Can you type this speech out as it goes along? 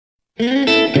We can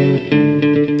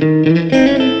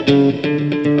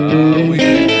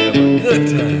have a good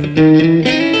time.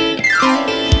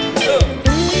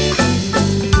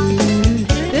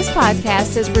 This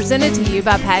podcast is presented to you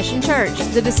by Passion Church,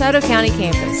 the DeSoto County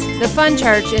campus, the fun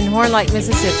church in Horn Lake,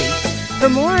 Mississippi. For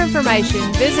more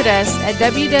information, visit us at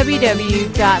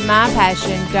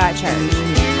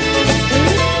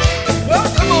www.mypassion.church.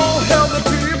 Well, come on, help the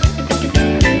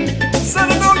people. Said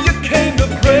I know you came to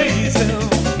praise him.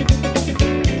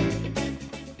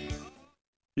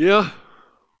 Yeah,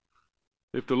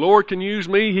 if the Lord can use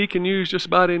me, He can use just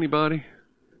about anybody.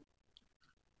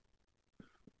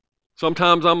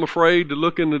 Sometimes I'm afraid to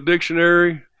look in the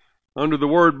dictionary under the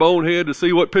word bonehead to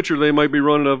see what picture they may be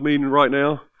running of me right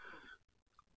now.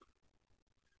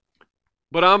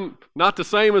 But I'm not the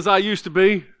same as I used to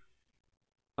be.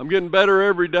 I'm getting better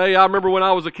every day. I remember when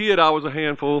I was a kid, I was a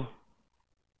handful.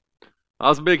 I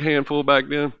was a big handful back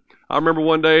then. I remember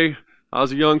one day, I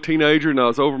was a young teenager, and I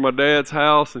was over at my dad's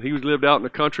house, and he lived out in the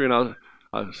country, and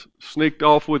I sneaked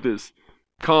off with his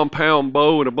compound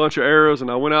bow and a bunch of arrows, and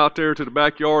I went out there to the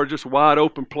backyard, just a wide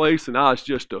open place, and I was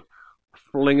just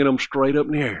flinging them straight up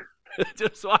in the air,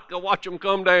 just so I could watch them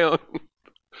come down.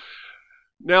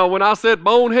 Now, when I said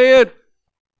bonehead,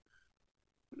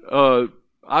 I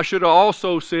should have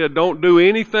also said, don't do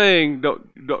anything,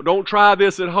 don't try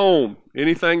this at home,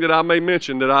 anything that I may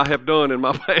mention that I have done in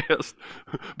my past,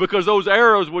 because those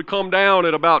arrows would come down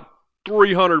at about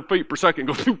 300 feet per second,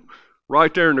 go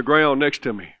right there in the ground next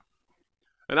to me.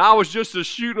 And I was just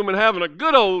shooting them and having a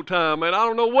good old time, and I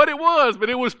don't know what it was, but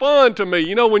it was fun to me.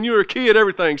 You know, when you're a kid,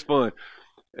 everything's fun.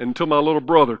 Until my little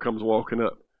brother comes walking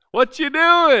up. "What you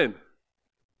doing?"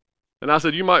 And I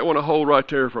said, "You might want to hold right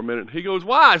there for a minute." He goes,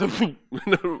 "Why?"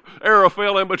 The arrow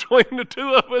fell in between the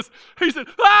two of us. He said,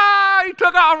 "Ah!" He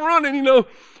took off running, you know.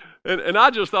 And I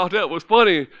just thought that was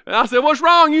funny. And I said, "What's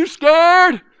wrong? You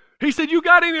scared?" He said, "You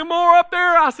got any more up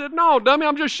there?" I said, "No, dummy,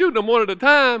 I'm just shooting them one at a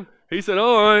time." He said,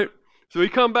 "All right." So he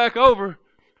come back over.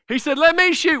 He said, "Let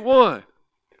me shoot one."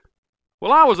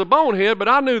 Well, I was a bonehead, but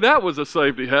I knew that was a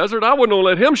safety hazard. I wasn't going to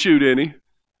let him shoot any.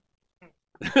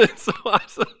 So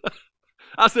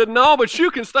I said, "No, but you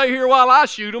can stay here while I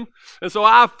shoot them." And so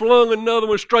I flung another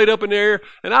one straight up in the air.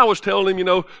 And I was telling him, you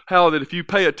know, how that if you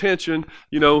pay attention,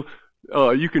 you know,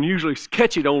 you can usually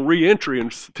catch it on re-entry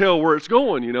and tell where it's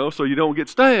going, you know, so you don't get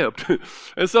stabbed.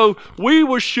 And so we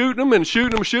were shooting them and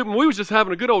shooting them. We was just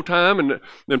having a good old time. And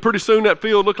then pretty soon that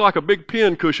field looked like a big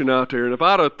pin cushion out there. And if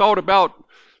I'd have thought about,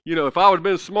 you know, if I would have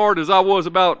been smart as I was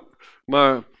about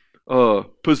my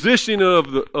positioning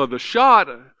of the shot,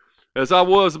 as I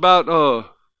was about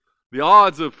the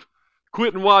odds of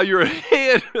quitting while you're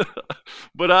ahead,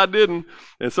 but I didn't.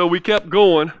 And so we kept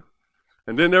going.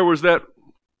 And then there was that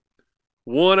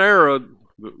one arrow.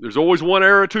 There's always one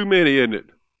arrow too many, isn't it?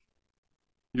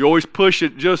 You always push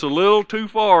it just a little too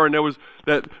far. And there was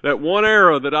that one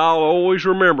arrow that I'll always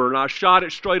remember. And I shot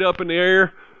it straight up in the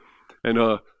air. And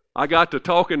I got to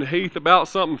talking to Heath about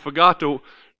something, forgot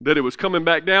that it was coming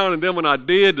back down. And then when I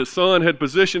did, the sun had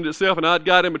positioned itself, and I'd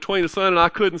got in between the sun, and I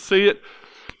couldn't see it.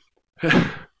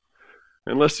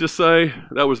 And let's just say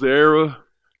that was the arrow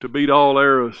to beat all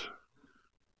arrows.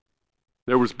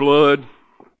 There was blood.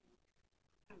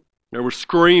 There was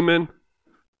screaming.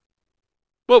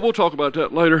 But we'll talk about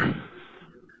that later.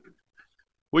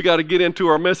 We got to get into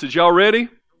our message. Y'all ready?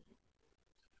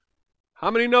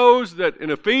 How many knows that in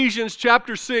Ephesians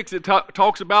chapter 6 it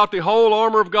talks about the whole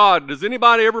armor of God? Does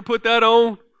anybody ever put that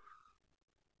on?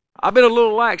 I've been a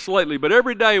little lax lately, but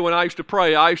every day when I used to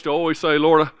pray, I used to always say,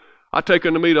 "Lord, I take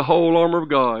unto me the whole armor of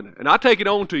God." And I take it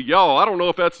on to y'all. I don't know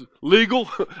if that's legal.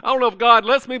 I don't know if God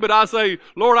lets me, but I say,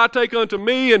 "Lord, I take unto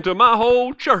me and to my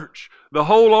whole church the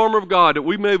whole armor of God, that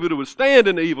we may be able to withstand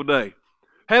in the evil day.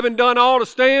 Having done all to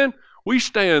stand, we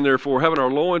stand therefore, having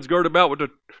our loins girded about with the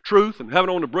truth, and having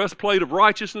on the breastplate of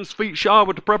righteousness, feet shod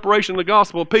with the preparation of the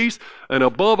gospel of peace, and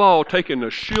above all, taking the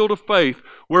shield of faith,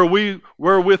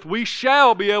 wherewith we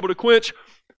shall be able to quench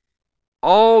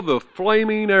all the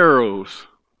flaming arrows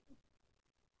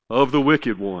of the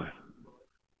wicked one."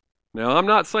 Now, I'm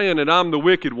not saying that I'm the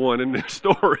wicked one in this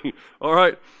story, all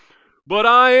right? But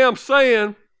I am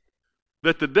saying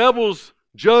that the devil's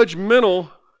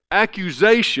judgmental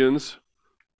accusations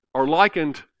are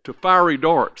likened to fiery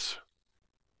darts,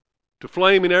 to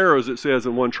flaming arrows, it says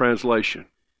in one translation.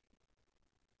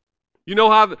 You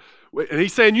know how, and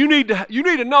he's saying you need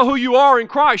to know who you are in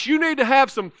Christ. You need to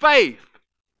have some faith.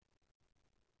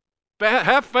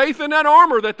 Have faith in that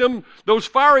armor that those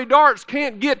fiery darts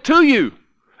can't get to you.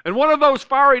 And what are those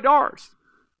fiery darts?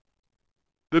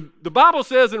 The Bible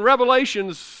says in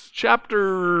Revelations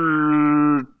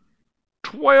chapter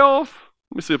 12,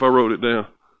 Let me see if I wrote it down.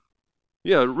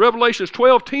 Yeah, Revelation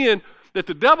 12:10, that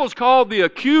the devil's called the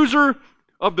accuser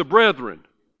of the brethren.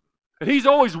 And he's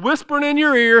always whispering in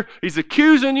your ear. He's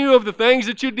accusing you of the things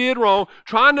that you did wrong,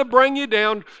 trying to bring you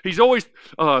down. He's always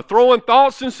throwing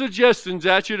thoughts and suggestions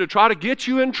at you to try to get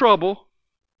you in trouble.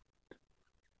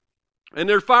 And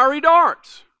they're fiery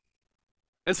darts.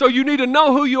 And so you need to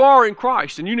know who you are in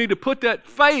Christ, and you need to put that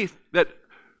faith, that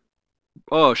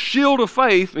shield of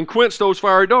faith, and quench those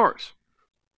fiery darts.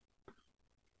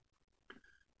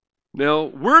 Now,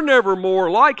 we're never more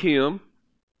like him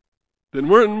than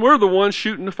when we're the ones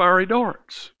shooting the fiery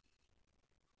darts.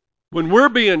 When we're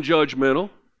being judgmental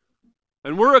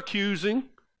and we're accusing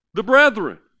the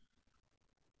brethren.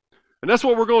 And that's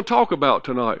what we're going to talk about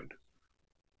tonight.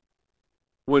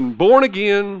 When born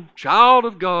again, child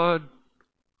of God,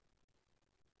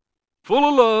 full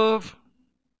of love,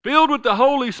 filled with the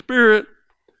Holy Spirit,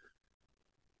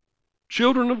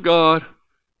 children of God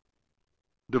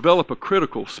develop a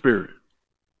critical spirit.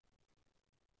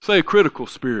 Say a critical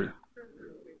spirit.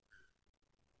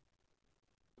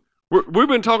 We've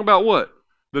been talking about what?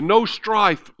 The no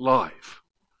strife life.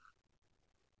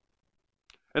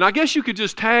 And I guess you could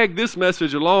just tag this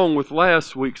message along with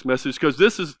last week's message, because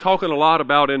this is talking a lot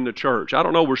about in the church. I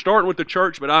don't know, we're starting with the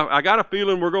church, but I got a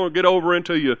feeling we're going to get over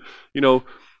into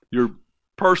your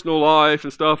personal life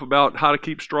and stuff about how to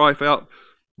keep strife out.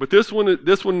 But this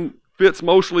one fits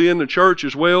mostly in the church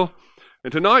as well.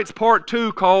 And tonight's part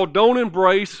 2, called Don't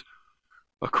Embrace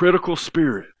a Critical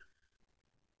Spirit.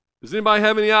 Does anybody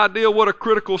have any idea what a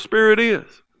critical spirit is?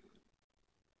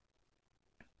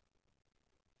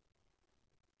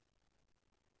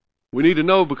 We need to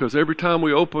know, because every time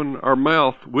we open our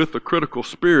mouth with a critical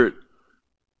spirit,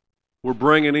 we're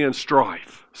bringing in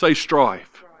strife. Say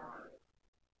strife.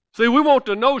 See, we want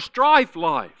the no strife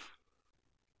life.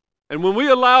 And when we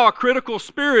allow a critical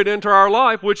spirit into our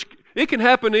life, which it can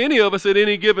happen to any of us at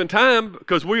any given time,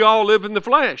 because we all live in the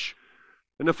flesh.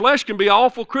 And the flesh can be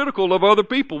awful critical of other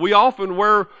people. We often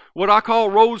wear what I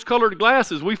call rose-colored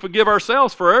glasses. We forgive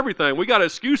ourselves for everything. We got an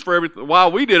excuse for everything, why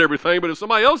we did everything, but if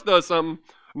somebody else does something,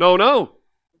 no.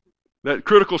 That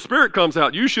critical spirit comes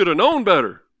out. You should have known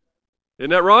better. Isn't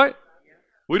that right?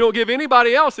 We don't give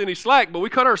anybody else any slack, but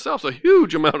we cut ourselves a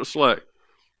huge amount of slack.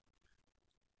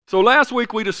 So last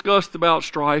week we discussed about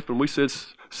strife, and we said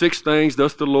 6 things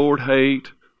does the Lord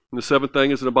hate, and the 7th thing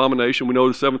is an abomination. We know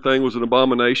the 7th thing was an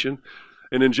abomination.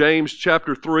 And in James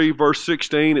chapter 3, verse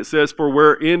 16, it says, for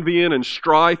where envying and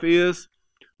strife is,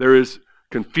 there is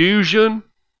confusion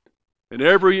and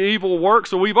every evil work.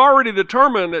 So we've already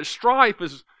determined that strife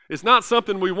is not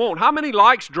something we want. How many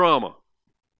likes drama?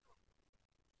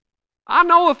 I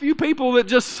know a few people that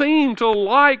just seem to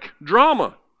like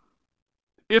drama.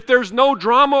 If there's no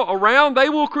drama around, they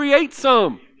will create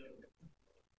some.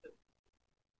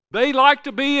 They like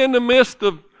to be in the midst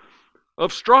of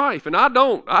strife, and I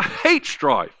don't. I hate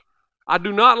strife. I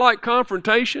do not like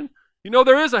confrontation. You know,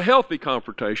 there is a healthy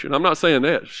confrontation. I'm not saying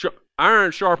that.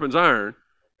 Iron sharpens iron.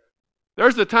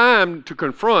 There's a time to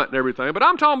confront and everything, but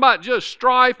I'm talking about just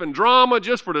strife and drama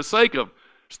just for the sake of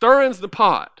stirring the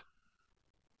pot.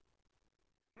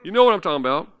 You know what I'm talking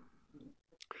about?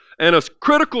 And a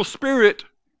critical spirit,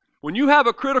 when you have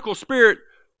a critical spirit,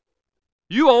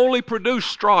 you only produce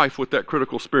strife with that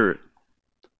critical spirit.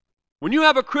 When you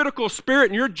have a critical spirit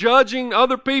and you're judging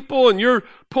other people and you're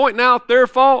pointing out their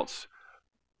faults,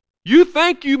 you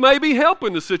think you may be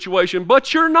helping the situation,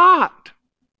 but you're not.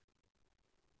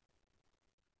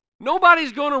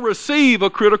 Nobody's going to receive a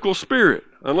critical spirit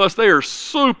unless they are a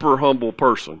super humble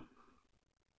person.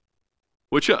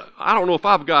 Which I don't know if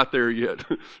I've got there yet.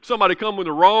 Somebody come with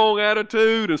the wrong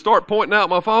attitude and start pointing out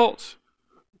my faults.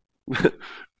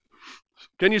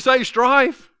 Can you say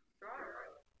strife?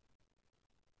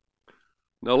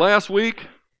 Now last week,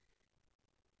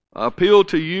 I appealed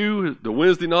to you, the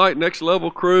Wednesday night Next Level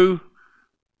crew,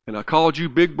 and I called you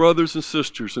big brothers and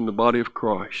sisters in the body of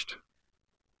Christ.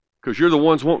 Because you're the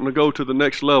ones wanting to go to the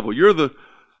next level. You're the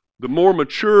more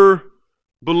mature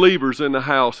believers in the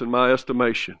house, in my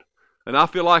estimation. And I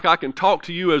feel like I can talk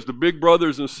to you as the big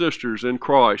brothers and sisters in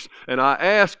Christ. And I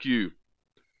ask you,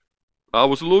 I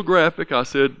was a little graphic. I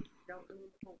said,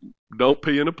 don't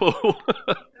pee in the pool.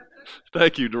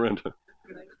 Thank you, Dorinda.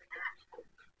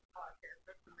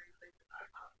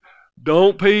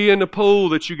 Don't pee in the pool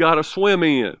that you got to swim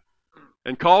in.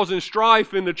 And causing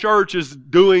strife in the church is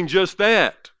doing just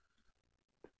that.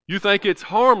 You think it's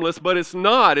harmless, but it's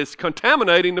not. It's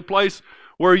contaminating the place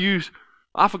where you...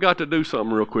 I forgot to do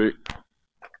something real quick.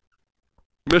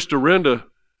 Miss Dorinda,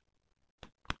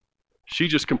 she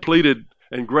just completed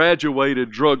and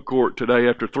graduated drug court today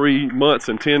after 3 months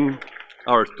and 10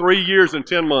 or 3 years and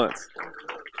 10 months.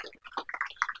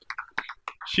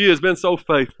 She has been so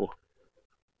faithful.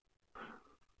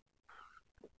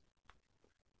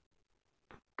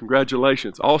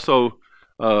 Congratulations. Also,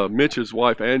 Mitch's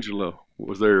wife, Angela,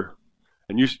 was there.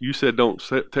 And you said don't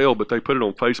tell, but they put it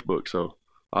on Facebook, so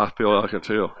I feel like I can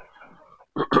tell.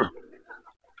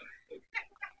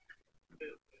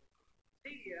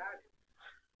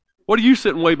 What are you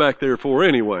sitting way back there for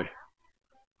anyway?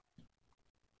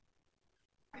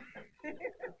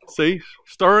 See,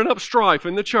 stirring up strife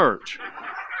in the church.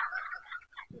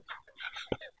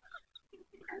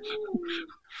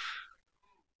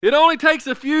 It only takes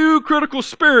a few critical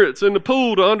spirits in the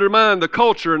pool to undermine the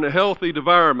culture and the healthy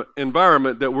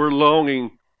environment that we're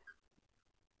longing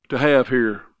to have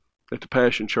here at the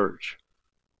Passion Church.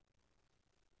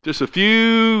 Just a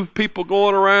few people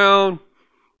going around,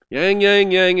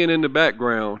 yanging in the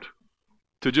background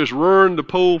to just ruin the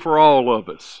pool for all of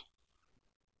us.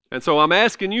 And so I'm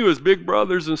asking you as big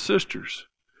brothers and sisters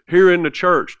here in the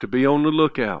church to be on the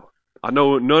lookout. I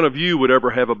know none of you would ever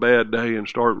have a bad day and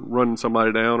start running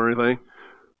somebody down or anything.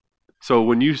 So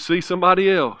when you see somebody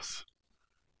else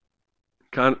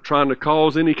kind of trying to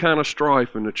cause any kind of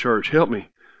strife in the church, help me.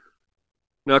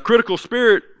 Now, a critical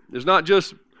spirit is not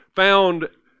just found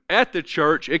at the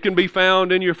church, it can be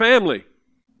found in your family.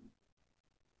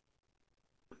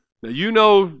 Now, you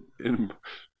know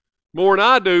more than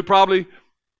I do probably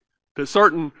that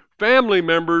certain family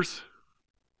members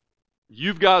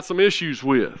you've got some issues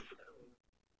with.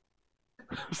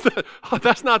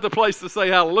 That's not the place to say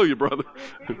hallelujah, brother.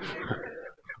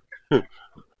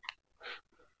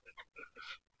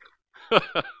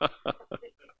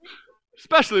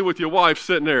 Especially with your wife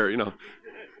sitting there, you know.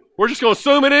 We're just going to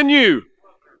assume it in you.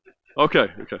 Okay.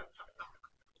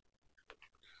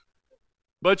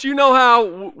 But you know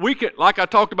how we can, like I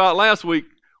talked about last week,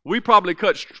 we probably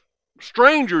cut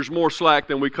strangers more slack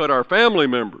than we cut our family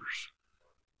members.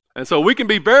 And so we can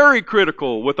be very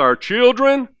critical with our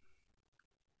children.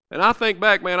 And I think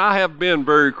back, man, I have been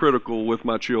very critical with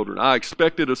my children. I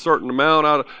expected a certain amount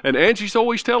out of, and Angie's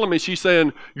always telling me, she's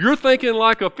saying, you're thinking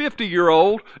like a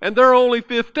 50-year-old, and they're only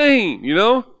 15, you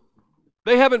know?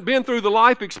 They haven't been through the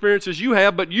life experiences you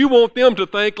have, but you want them to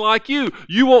think like you.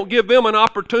 You won't give them an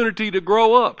opportunity to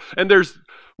grow up. And there's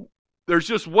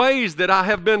just ways that I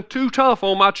have been too tough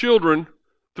on my children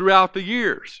throughout the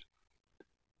years.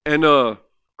 And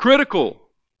critical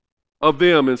of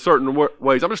them in certain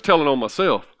ways. I'm just telling on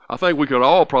myself. I think we could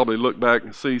all probably look back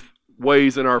and see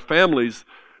ways in our families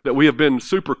that we have been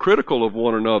super critical of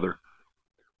one another.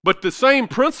 But the same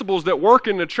principles that work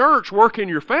in the church work in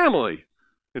your family.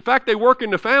 In fact, they work in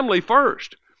the family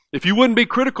first. If you wouldn't be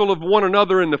critical of one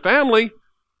another in the family,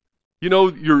 you know,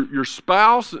 your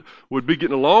spouse would be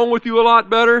getting along with you a lot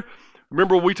better.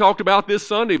 Remember, we talked about this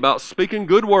Sunday about speaking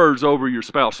good words over your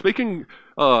spouse, speaking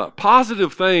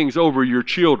positive things over your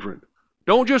children.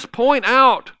 Don't just point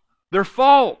out their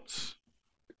faults.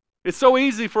 It's so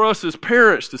easy for us as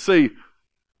parents to see,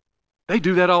 they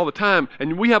do that all the time.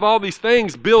 And we have all these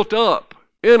things built up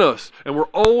in us, and we're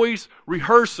always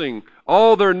rehearsing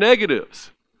all their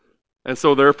negatives. And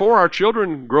so therefore our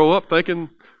children grow up thinking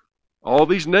all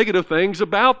these negative things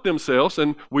about themselves,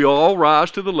 and we all rise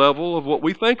to the level of what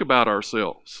we think about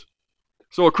ourselves.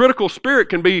 So a critical spirit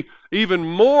can be even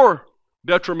more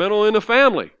detrimental in a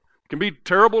family. It can be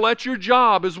terrible at your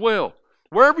job as well.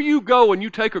 Wherever you go and you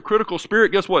take a critical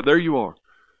spirit, guess what? There you are.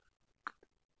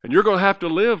 And you're going to have to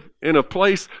live in a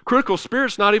place. Critical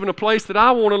spirit's not even a place that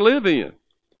I want to live in.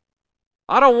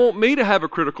 I don't want me to have a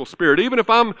critical spirit. Even if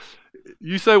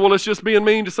you say, well, it's just being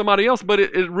mean to somebody else, but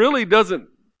it really doesn't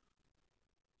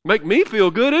make me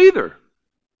feel good either.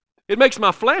 It makes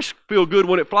my flesh feel good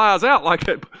when it flies out like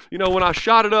that, you know, when I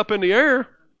shot it up in the air.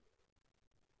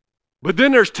 But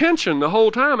then there's tension the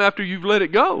whole time after you've let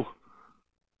it go.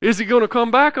 Is it going to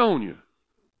come back on you?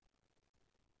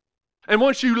 And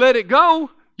once you let it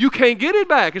go, you can't get it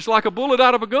back. It's like a bullet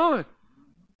out of a gun.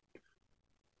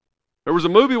 There was a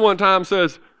movie one time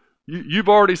says, you've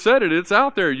already said it. It's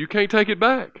out there. You can't take it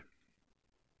back.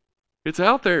 It's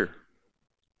out there.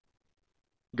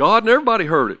 God and everybody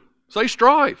heard it. Say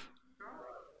strife.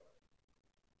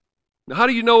 Now, how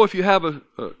do you know if you have a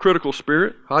critical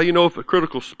spirit? How do you know if a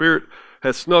critical spirit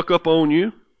has snuck up on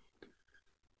you?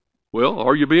 Well,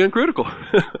 are you being critical?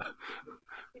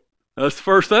 That's the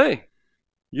first thing.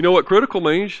 You know what critical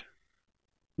means?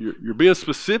 You're being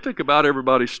specific about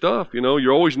everybody's stuff. You know,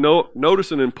 you're always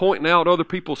noticing and pointing out other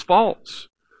people's faults.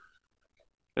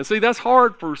 And see, that's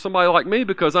hard for somebody like me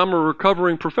because I'm a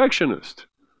recovering perfectionist.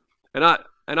 And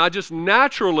I just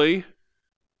naturally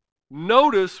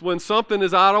notice when something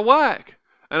is out of whack.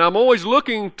 And I'm always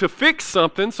looking to fix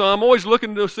something, so I'm always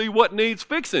looking to see what needs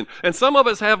fixing. And some of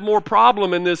us have more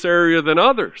problem in this area than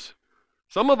others.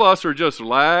 Some of us are just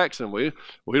lax, and we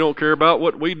don't care about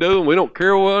what we do, and we don't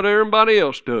care what everybody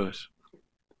else does.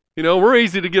 You know, we're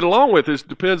easy to get along with. It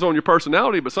depends on your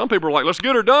personality, but some people are like, let's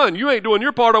get her done. You ain't doing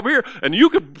your part over here, and you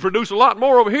could produce a lot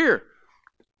more over here.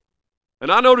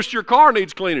 And I noticed your car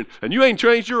needs cleaning, and you ain't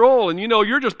changed your oil, and you know,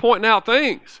 you're just pointing out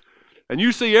things, and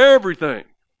you see everything.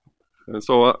 And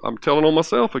so I'm telling on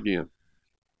myself again.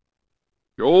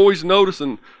 You're always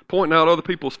noticing, pointing out other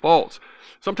people's faults.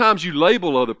 Sometimes you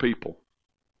label other people.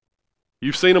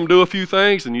 You've seen them do a few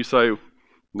things, and you say,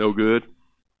 no good,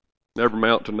 never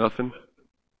amount to nothing.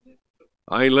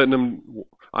 I ain't letting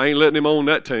him on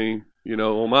that team, you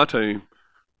know, on my team.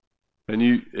 And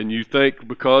you think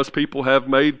because people have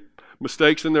made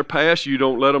mistakes in their past, you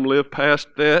don't let them live past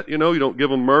that, you know, you don't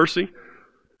give them mercy.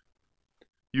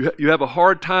 You have a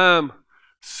hard time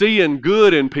seeing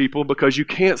good in people because you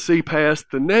can't see past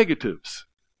the negatives.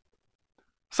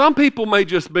 Some people may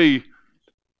just be,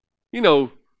 you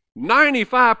know,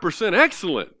 95%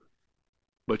 excellent,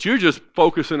 but you're just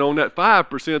focusing on that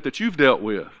 5% that you've dealt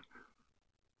with.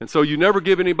 And so you never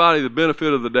give anybody the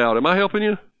benefit of the doubt. Am I helping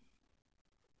you?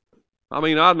 I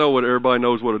mean, I know what everybody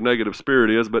knows what a negative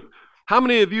spirit is, but how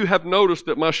many of you have noticed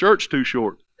that my shirt's too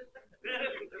short?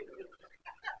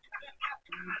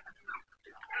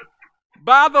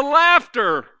 By the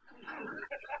laughter,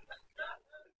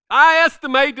 I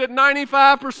estimate that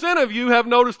 95% of you have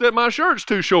noticed that my shirt's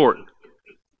too short.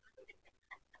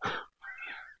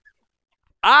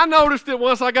 I noticed it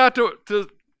once I got to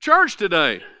church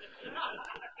today,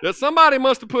 that somebody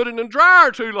must have put it in the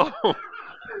dryer too long.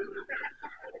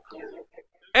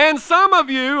 And some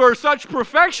of you are such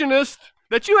perfectionists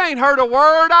that you ain't heard a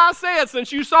word I said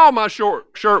since you saw my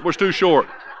shirt was too short.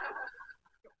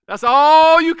 That's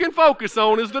all you can focus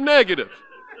on is the negative.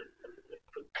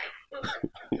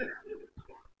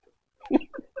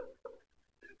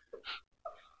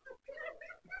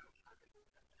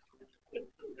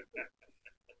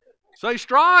 Say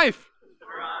strife.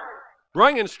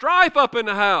 Bringing strife up in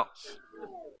the house.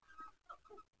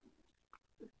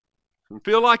 And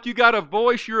feel like you got to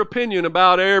voice your opinion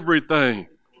about everything.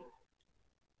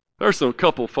 There's a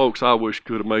couple folks I wish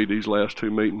could have made these last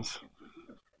two meetings.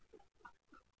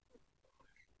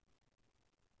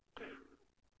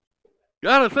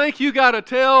 Got to think you got to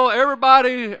tell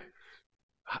everybody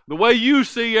the way you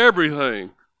see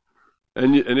everything.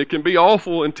 And it can be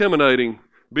awful intimidating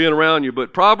being around you.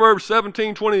 But Proverbs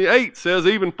 17:28 says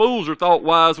even fools are thought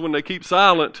wise when they keep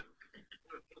silent.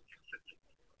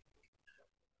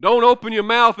 Don't open your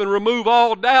mouth and remove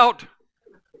all doubt.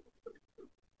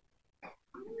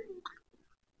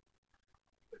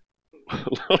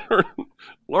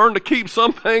 Learn to keep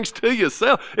some things to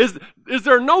yourself. Is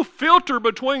there no filter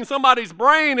between somebody's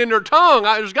brain and their tongue?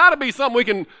 There's got to be something we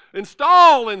can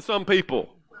install in some people.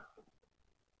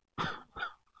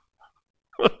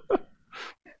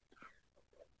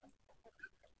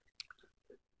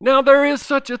 Now, there is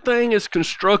such a thing as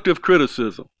constructive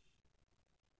criticism.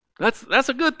 That's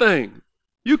a good thing.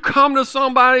 You come to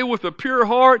somebody with a pure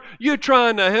heart, you're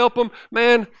trying to help them.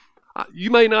 Man,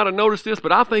 you may not have noticed this,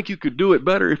 but I think you could do it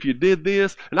better if you did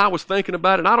this. And I was thinking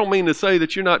about it, and I don't mean to say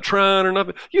that you're not trying or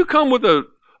nothing. You come with a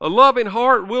loving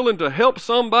heart, willing to help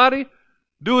somebody,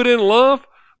 do it in love.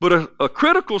 But a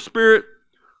critical spirit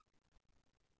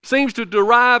seems to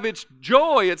derive its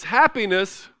joy, its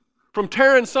happiness, from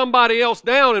tearing somebody else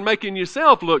down and making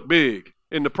yourself look big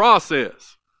in the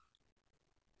process.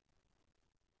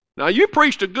 Now, you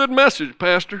preached a good message,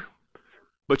 Pastor,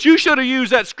 but you should have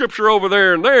used that scripture over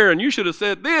there, and you should have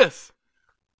said this.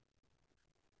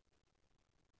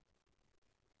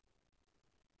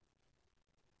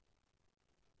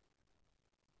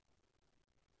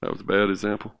 That was a bad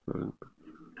example.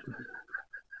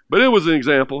 But it was an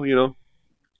example, you know.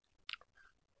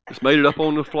 Just made it up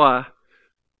on the fly.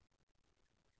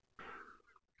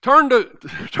 Turn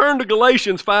to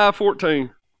Galatians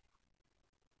 5:14.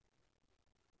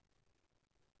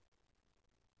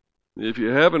 If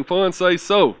you're having fun, say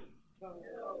so.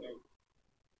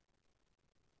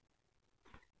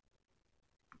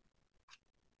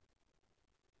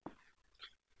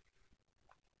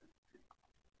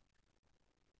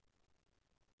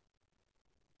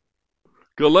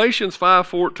 Galatians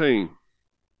 5:14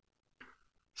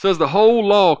 says the whole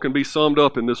law can be summed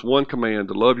up in this one command,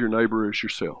 to love your neighbor as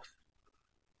yourself.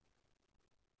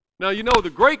 Now, you know,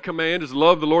 the great command is to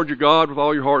love the Lord your God with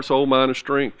all your heart, soul, mind, and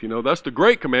strength. You know, that's the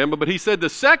great commandment. But he said the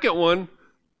second one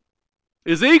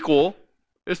is equal,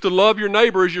 is to love your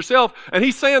neighbor as yourself. And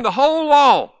he's saying the whole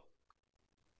law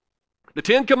The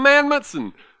 10 Commandments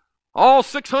and all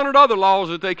 600 other laws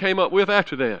that they came up with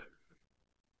after that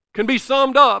can be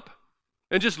summed up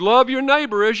and just love your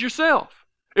neighbor as yourself.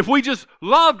 If we just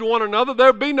loved one another,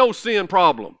 there'd be no sin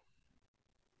problem.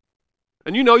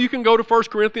 And you know, you can go to 1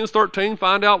 Corinthians 13,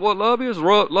 find out what love is.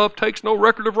 Love takes no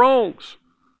record of wrongs,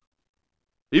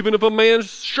 even if a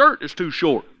man's shirt is too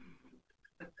short.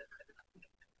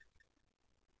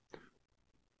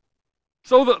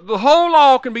 So the whole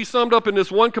law can be summed up in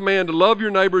this one command to love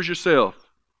your neighbor as yourself.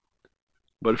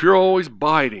 But if you're always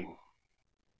biting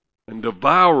and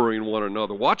devouring one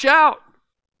another, watch out.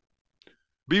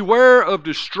 Beware of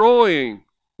destroying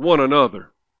one another.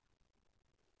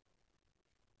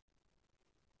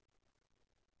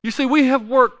 You see, we have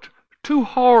worked too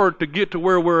hard to get to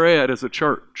where we're at as a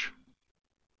church.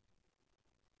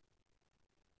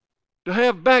 To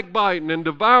have backbiting and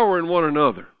devouring one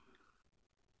another.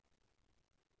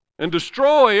 And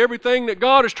destroy everything that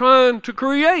God is trying to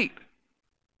create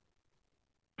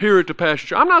here at the Passion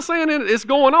Church. I'm not saying it's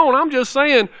going on. I'm just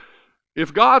saying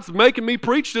if God's making me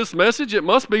preach this message, it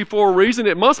must be for a reason.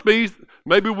 It must be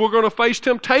maybe we're going to face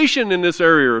temptation in this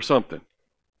area or something.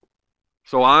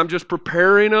 So I'm just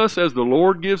preparing us as the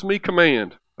Lord gives me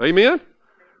command. Amen?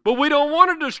 But we don't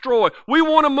want to destroy. We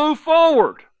want to move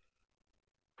forward.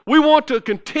 We want to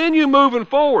continue moving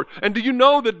forward. And do you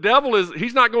know the devil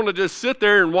he's not going to just sit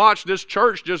there and watch this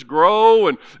church just grow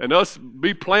and us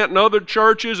be planting other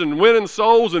churches and winning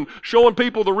souls and showing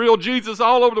people the real Jesus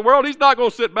all over the world. He's not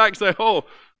going to sit back and say, oh,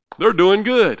 they're doing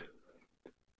good.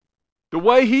 The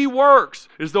way he works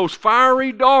is those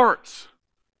fiery darts.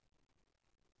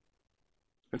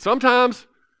 And sometimes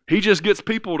he just gets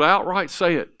people to outright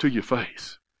say it to your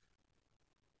face.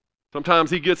 Sometimes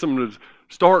he gets them to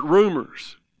start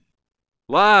rumors,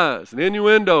 lies and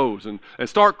innuendos, and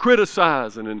start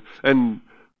criticizing and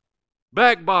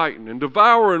backbiting and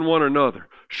devouring one another.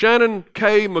 Shannon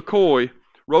K. McCoy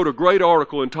wrote a great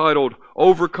article entitled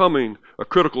Overcoming a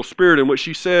Critical Spirit, in which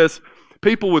she says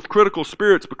people with critical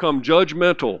spirits become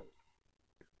judgmental.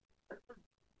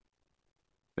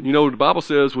 And you know, the Bible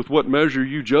says with what measure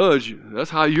you judge, that's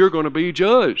how you're going to be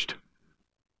judged.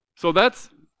 So that's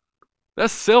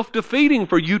self-defeating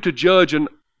for you to judge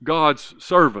God's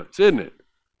servants, isn't it?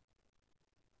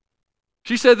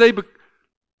 She said they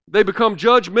become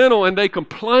judgmental and they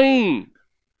complain.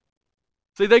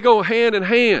 See, they go hand in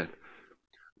hand.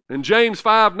 In James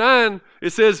 5:9,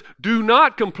 it says, do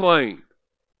not complain.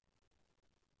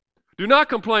 Do not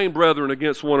complain, brethren,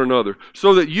 against one another,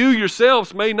 so that you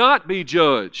yourselves may not be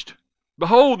judged.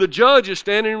 Behold, the judge is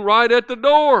standing right at the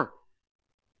door.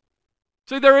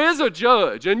 See, there is a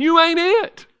judge, and you ain't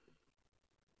it.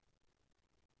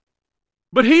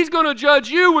 But he's going to judge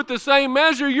you with the same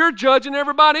measure you're judging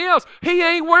everybody else. He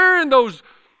ain't wearing those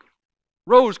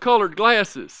rose-colored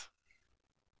glasses.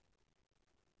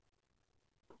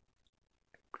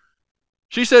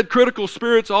 She said critical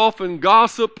spirits often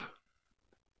gossip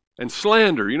and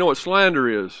slander. You know what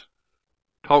slander is?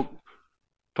 Talk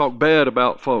bad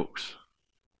about folks,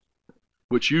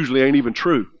 which usually ain't even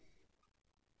true.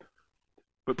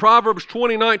 But Proverbs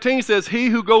 20:19 says, he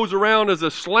who goes around as a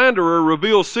slanderer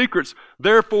reveals secrets.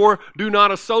 Therefore, do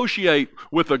not associate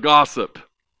with a gossip.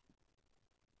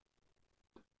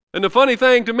 And the funny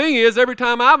thing to me is every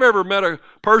time I've ever met a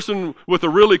person with a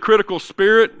really critical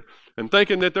spirit and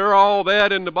thinking that they're all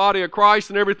that in the body of Christ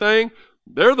and everything,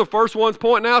 they're the first ones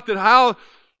pointing out that how,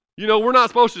 we're not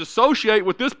supposed to associate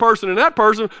with this person and that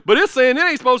person, but it's saying it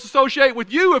ain't supposed to associate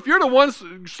with you if you're the ones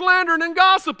slandering and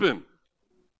gossiping.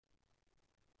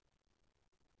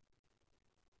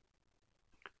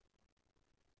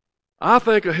 I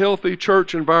think a healthy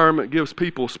church environment gives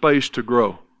people space to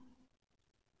grow.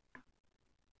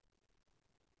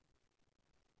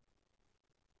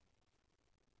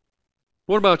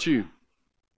 What about you?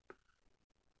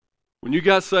 When you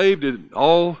got saved, did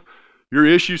all your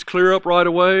issues clear up right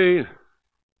away?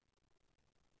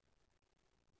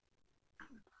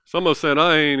 Some of us said,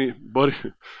 I ain't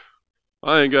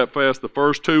got past the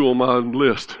first two on my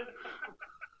list.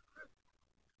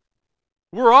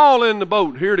 We're all in the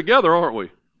boat here together, aren't we?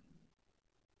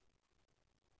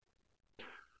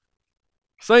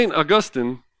 St.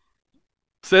 Augustine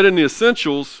said in the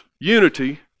essentials,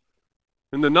 unity,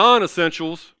 in the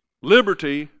non-essentials,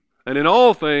 liberty, and in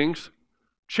all things,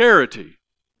 charity.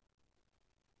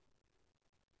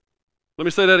 Let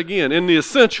me say that again. In the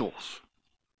essentials,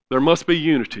 there must be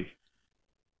unity.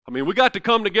 I mean, we got to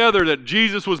come together that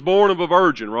Jesus was born of a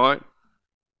virgin, right?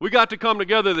 We got to come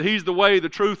together that he's the way, the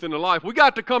truth, and the life. We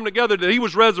got to come together that he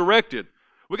was resurrected.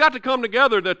 We got to come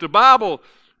together that the Bible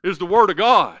is the Word of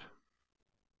God.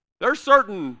 There's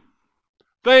certain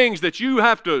things that you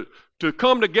have to to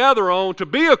come together on to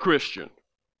be a Christian.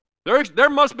 There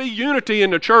must be unity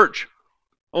in the church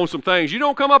on some things. You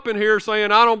don't come up in here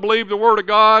saying, I don't believe the Word of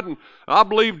God, and I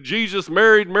believe Jesus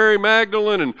married Mary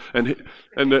Magdalene, and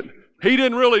that he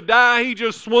didn't really die, he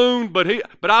just swooned,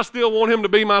 but I still want him to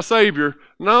be my Savior.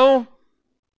 No.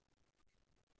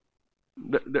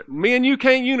 Me and you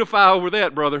can't unify over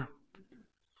that, brother.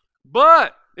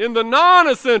 But in the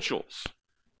non-essentials,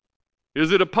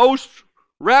 is it a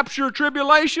post-rapture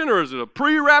tribulation or is it a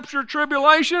pre-rapture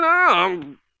tribulation?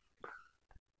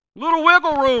 Little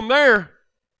wiggle room there.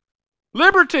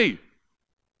 Liberty.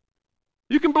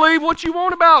 You can believe what you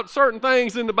want about certain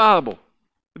things in the Bible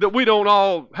that we don't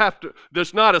all have to,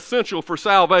 that's not essential for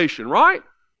salvation, right?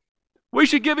 We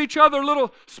should give each other a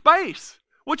little space.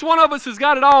 Which one of us has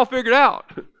got it all figured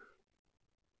out?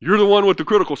 You're the one with the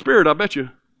critical spirit, I bet you.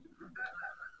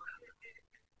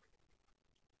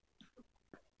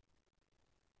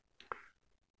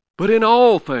 But in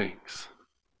all things.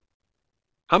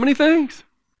 How many things?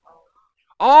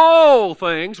 All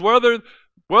things, whether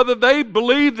they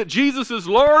believe that Jesus is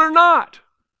Lord or not,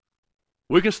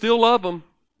 we can still love them.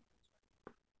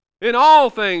 In all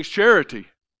things, charity.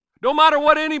 No matter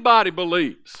what anybody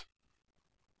believes.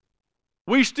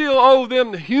 We still owe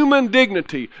them the human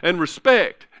dignity and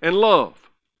respect and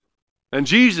love. And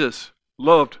Jesus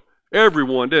loved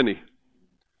everyone, didn't he?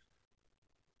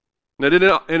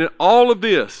 Now, in all of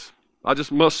this, I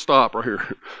just must stop right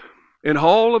here. In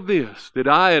all of this, did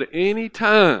I at any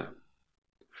time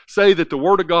say that the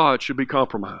Word of God should be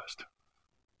compromised?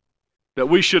 That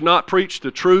we should not preach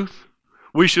the truth?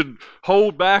 We should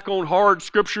hold back on hard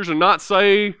scriptures and not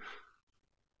say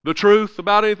the truth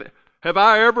about anything? Have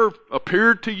I ever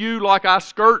appeared to you like I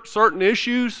skirt certain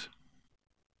issues?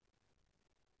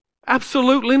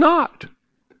 Absolutely not.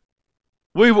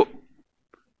 We will.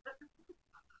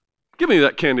 Give me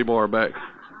that candy bar back.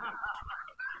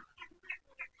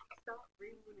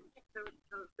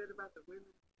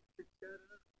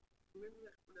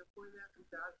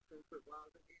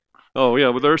 Oh yeah,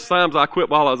 well there's times I quit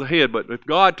while I was ahead, but if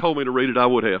God told me to read it, I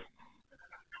would have.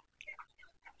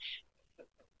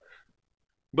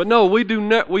 But no, we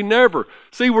never.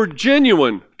 See, we're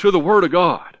genuine to the Word of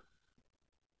God.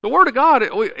 The Word of God,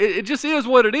 it just is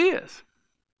what it is.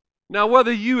 Now,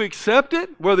 whether you accept it,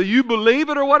 whether you believe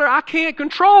it or whatever, I can't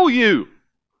control you.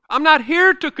 I'm not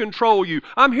here to control you.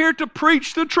 I'm here to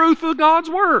preach the truth of God's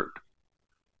Word.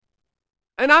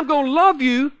 And I'm going to love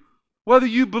you whether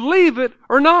you believe it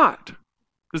or not.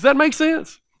 Does that make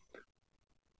sense?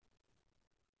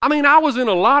 I mean, I was in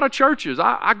a lot of churches.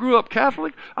 I grew up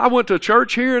Catholic. I went to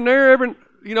church here and there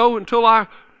until I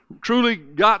truly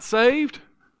got saved.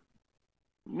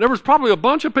 There was probably a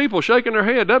bunch of people shaking their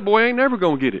head. That boy ain't never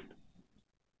going to get it.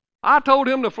 I told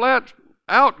him the flat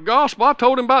out gospel. I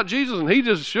told him about Jesus and he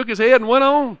just shook his head and went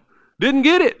on. Didn't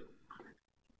get it.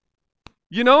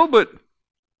 But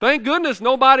thank goodness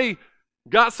nobody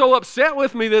got so upset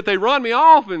with me that they run me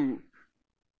off and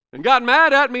got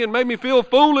mad at me and made me feel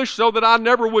foolish so that I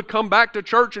never would come back to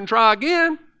church and try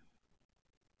again.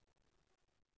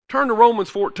 Turn to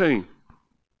Romans 14.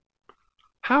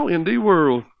 How in the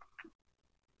world?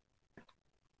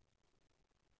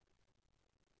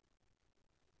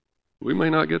 We may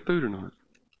not get through tonight,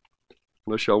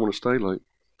 unless y'all want to stay late.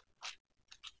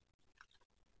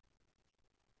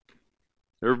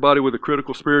 Everybody with a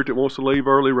critical spirit that wants to leave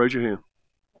early, raise your hand.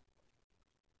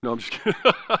 No, I'm just kidding.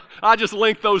 I just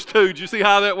linked those two. Did you see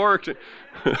how that worked?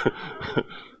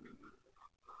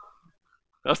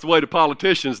 That's the way the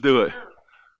politicians do it.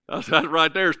 That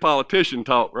right there is politician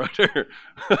talk right there.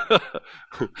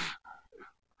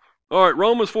 All right,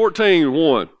 Romans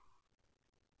 14:1.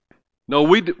 No,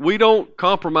 we don't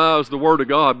compromise the Word of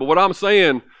God. But what I'm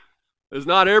saying is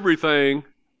not everything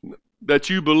that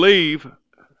you believe,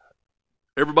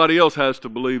 everybody else has to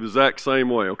believe the exact same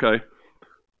way, okay?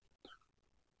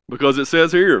 Because it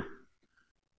says here,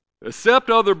 accept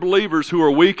other believers who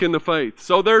are weak in the faith.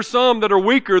 So there's some that are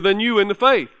weaker than you in the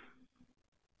faith.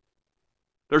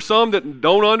 There's some that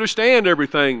don't understand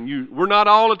everything. We're not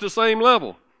all at the same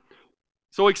level.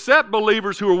 So accept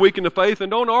believers who are weak in the faith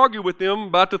and don't argue with them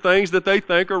about the things that they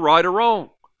think are right or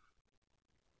wrong.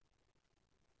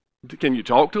 Can you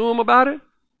talk to them about it?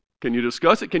 Can you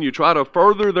discuss it? Can you try to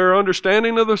further their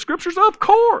understanding of the Scriptures? Of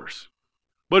course.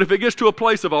 But if it gets to a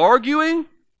place of arguing,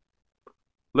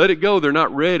 let it go. They're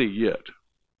not ready yet.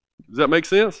 Does that make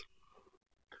sense?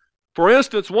 For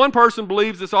instance, one person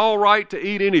believes it's all right to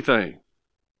eat anything,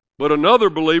 but another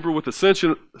believer with a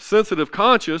sensitive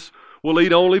conscience will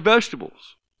eat only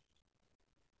vegetables.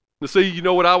 Now see, you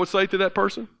know what I would say to that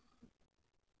person?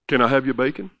 Can I have your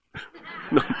bacon?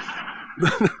 No.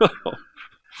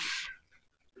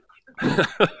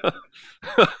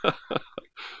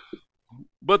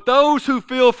 But those who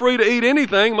feel free to eat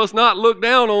anything must not look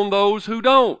down on those who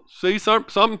don't. See,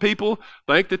 some people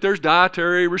think that there's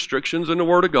dietary restrictions in the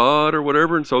Word of God or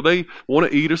whatever, and so they want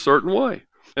to eat a certain way.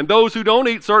 And those who don't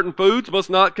eat certain foods must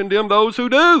not condemn those who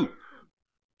do.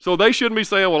 So they shouldn't be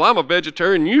saying, well, I'm a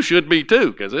vegetarian, you should be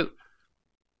too,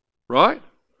 right?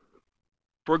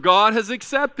 For God has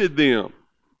accepted them.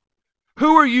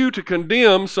 Who are you to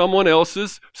condemn someone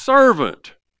else's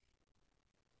servant?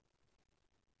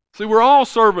 See, we're all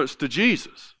servants to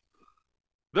Jesus.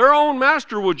 Their own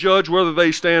master will judge whether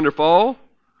they stand or fall,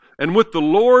 and with the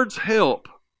Lord's help,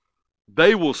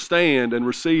 they will stand and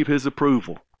receive His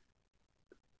approval.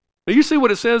 Now, you see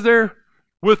what it says there?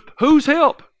 With whose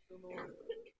help?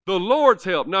 The Lord's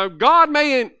help. Now, God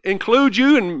may include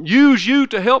you and use you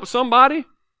to help somebody.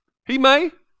 He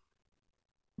may,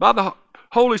 by the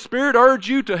Holy Spirit, urge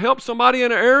you to help somebody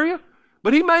in an area.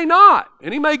 But He may not,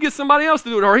 and He may get somebody else to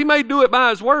do it, or He may do it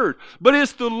by His Word. But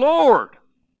it's the Lord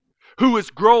who is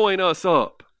growing us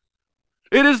up.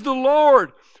 It is the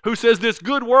Lord who says, this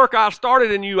good work I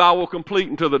started in you, I will complete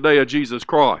until the day of Jesus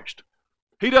Christ.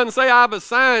 He doesn't say, I've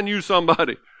assigned you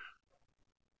somebody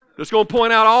that's going to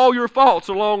point out all your faults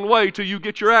along the way till you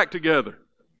get your act together.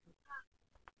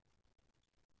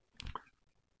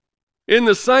 In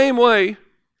the same way,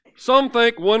 some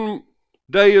think one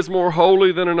day is more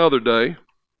holy than another day,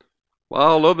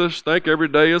 while others think every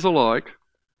day is alike.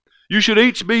 You should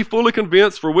each be fully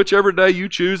convinced, for whichever day you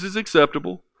choose is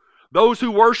acceptable. Those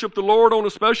who worship the Lord on a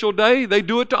special day, they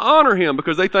do it to honor Him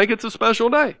because they think it's a special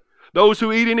day. Those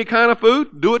who eat any kind of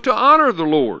food, do it to honor the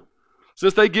Lord,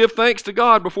 since they give thanks to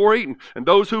God before eating. And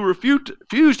those who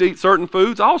refuse to eat certain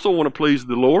foods also want to please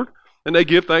the Lord, and they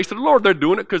give thanks to the Lord. They're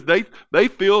doing it because they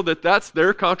feel that that's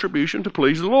their contribution to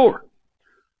please the Lord.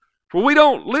 For we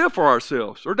don't live for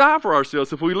ourselves or die for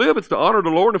ourselves. If we live, it's to honor the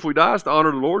Lord. And if we die, it's to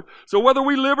honor the Lord. So whether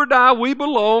we live or die, we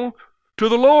belong to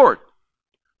the Lord.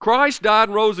 Christ died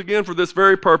and rose again for this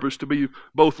very purpose, to be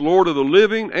both Lord of the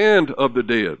living and of the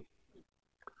dead.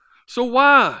 So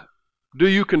why do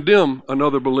you condemn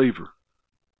another believer?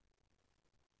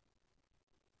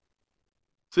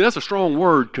 See, that's a strong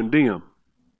word, condemn.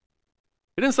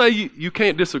 It didn't say you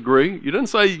can't disagree. It didn't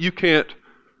say you can't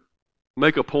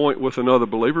make a point with another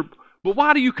believer. But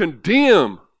why do you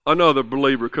condemn another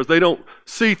believer? Because they don't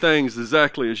see things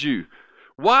exactly as you.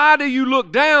 Why do you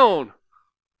look down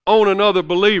on another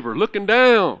believer? Looking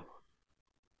down.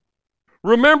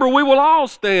 Remember, we will all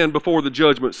stand before the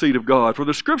judgment seat of God. For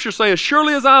the Scripture says,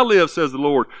 surely as I live, says the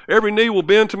Lord, every knee will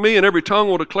bend to me and every tongue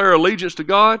will declare allegiance to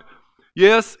God.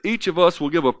 Yes, each of us will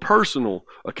give a personal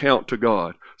account to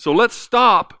God. So let's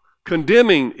stop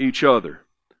condemning each other.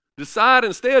 Decide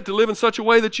instead to live in such a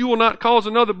way that you will not cause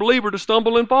another believer to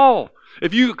stumble and fall.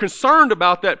 If you're concerned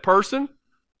about that person,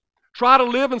 try to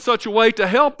live in such a way to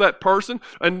help that person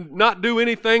and not do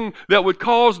anything that would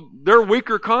cause their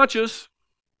weaker conscience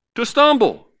to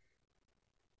stumble.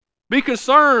 Be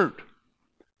concerned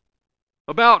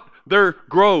about their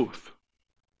growth,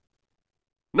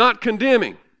 not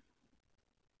condemning.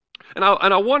 And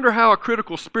I wonder how a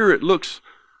critical spirit looks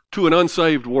to an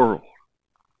unsaved world.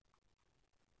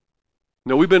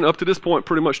 Now, we've been up to this point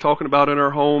pretty much talking about in our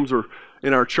homes or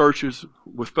in our churches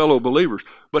with fellow believers.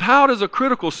 But how does a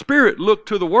critical spirit look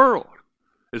to the world?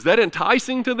 Is that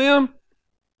enticing to them?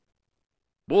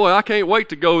 Boy, I can't wait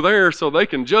to go there so they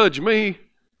can judge me.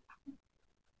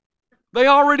 They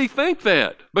already think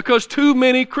that because too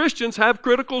many Christians have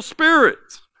critical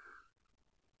spirits.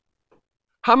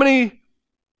 How many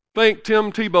think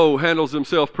Tim Tebow handles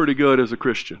himself pretty good as a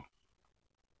Christian?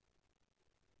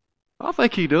 I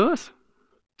think he does.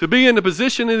 To be in the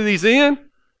position that he's in,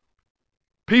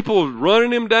 people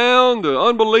running him down, the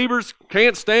unbelievers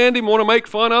can't stand him, want to make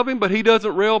fun of him, but he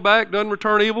doesn't rail back, doesn't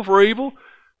return evil for evil.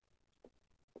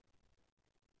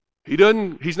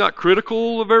 He's not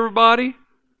critical of everybody.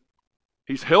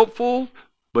 He's helpful,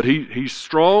 but he's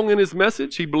strong in his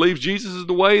message. He believes Jesus is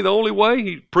the way, the only way.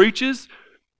 He preaches.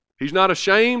 He's not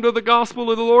ashamed of the gospel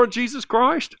of the Lord Jesus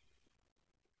Christ.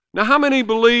 Now, how many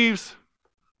believes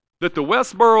that the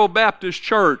Westboro Baptist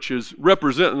Church is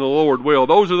representing the Lord well?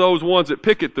 Those are those ones that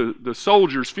picket the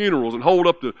soldiers' funerals and hold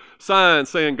up the signs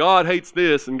saying God hates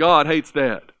this and God hates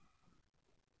that.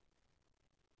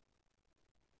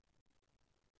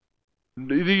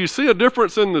 Do you see a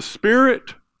difference in the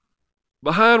spirit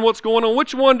behind what's going on?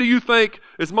 Which one do you think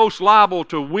is most liable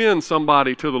to win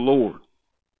somebody to the Lord?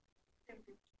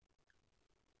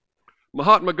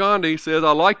 Mahatma Gandhi says,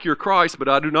 I like your Christ, but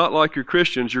I do not like your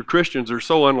Christians. Your Christians are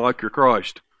so unlike your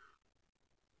Christ.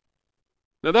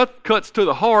 Now that cuts to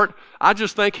the heart. I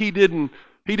just think he didn't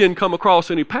he didn't come across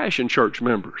any Passion Church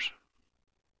members.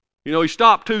 You know, he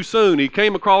stopped too soon. He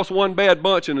came across one bad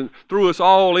bunch and threw us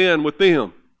all in with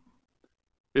them.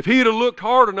 If he'd have looked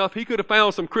hard enough, he could have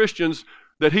found some Christians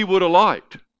that he would have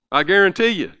liked. I guarantee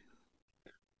you.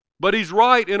 But he's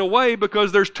right in a way,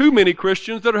 because there's too many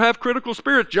Christians that have critical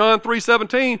spirits. John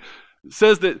 3:17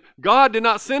 says that God did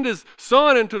not send his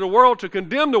Son into the world to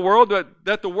condemn the world,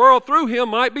 that the world through him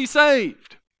might be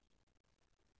saved.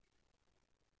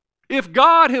 If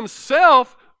God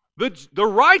himself, the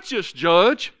righteous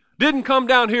judge, didn't come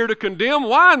down here to condemn,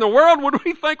 why in the world would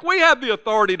we think we have the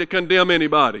authority to condemn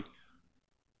anybody?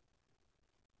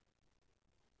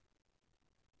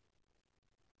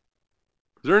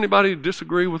 Is there anybody who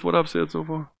disagree with what I've said so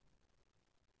far?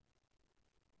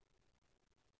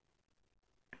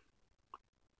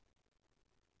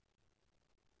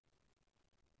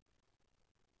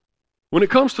 When it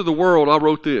comes to the world, I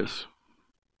wrote this.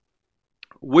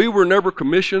 We were never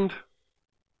commissioned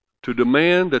to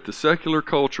demand that the secular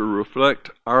culture reflect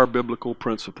our biblical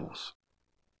principles.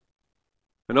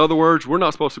 In other words, we're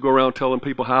not supposed to go around telling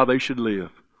people how they should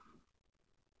live.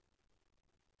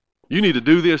 You need to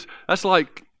do this. That's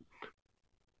like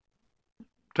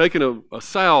taking a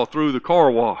sow through the car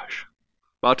wash.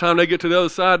 By the time they get to the other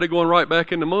side, they're going right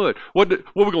back in the mud. What are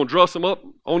we going to dress them up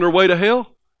on their way to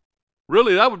hell?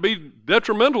 Really, that would be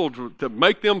detrimental to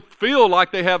make them feel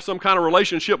like they have some kind of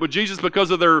relationship with Jesus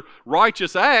because of their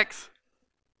righteous acts.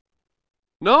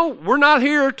 No, we're not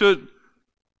here to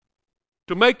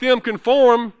make them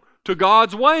conform to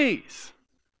God's ways.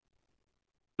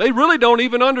 They really don't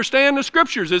even understand the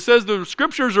Scriptures. It says the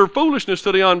Scriptures are foolishness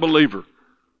to the unbeliever.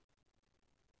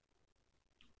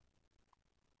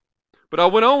 But I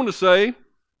went on to say,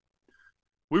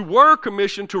 we were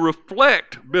commissioned to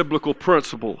reflect biblical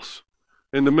principles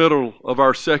in the middle of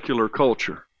our secular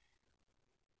culture.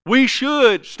 We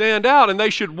should stand out, and they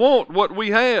should want what we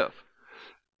have.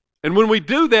 And when we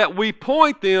do that, we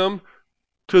point them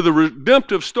to the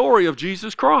redemptive story of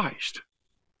Jesus Christ.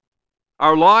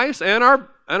 Our lives and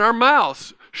our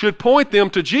mouths should point them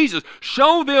to Jesus.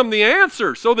 Show them the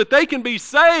answer so that they can be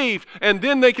saved, and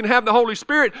then they can have the Holy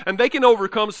Spirit, and they can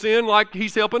overcome sin like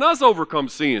He's helping us overcome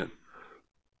sin.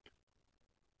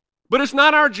 But it's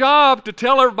not our job to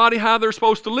tell everybody how they're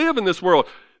supposed to live in this world.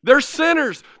 They're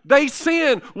sinners. They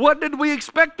sin. What did we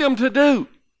expect them to do?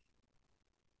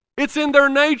 It's in their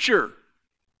nature.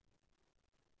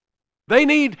 They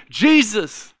need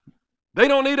Jesus. They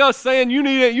don't need us saying, you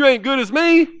ain't good as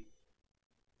me.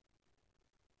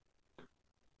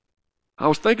 I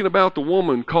was thinking about the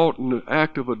woman caught in the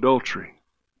act of adultery,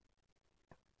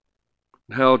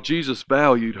 and how Jesus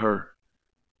valued her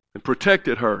and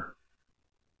protected her.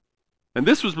 And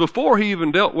this was before He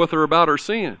even dealt with her about her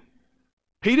sin.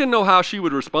 He didn't know how she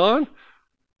would respond.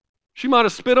 She might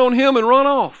have spit on Him and run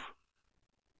off.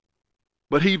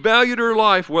 But He valued her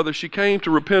life whether she came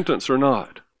to repentance or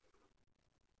not.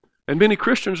 And many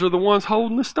Christians are the ones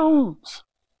holding the stones.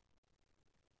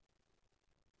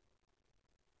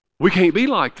 We can't be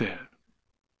like that.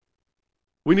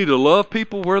 We need to love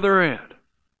people where they're at.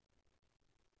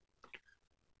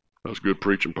 That's good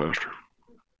preaching, Pastor.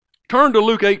 Turn to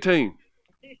Luke 18.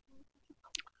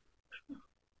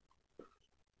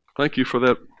 Thank you for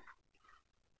that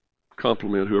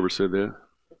compliment, whoever said that.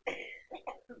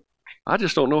 I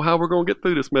just don't know how we're going to get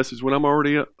through this message when I'm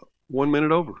already 1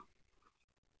 minute over.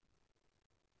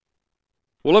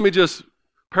 Well, let me just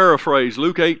paraphrase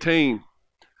Luke 18.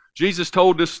 Jesus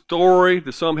told this story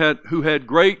to some who had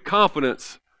great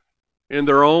confidence in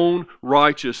their own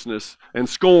righteousness and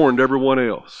scorned everyone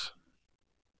else.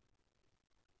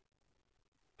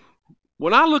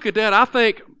 When I look at that, I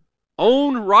think,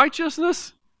 own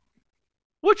righteousness?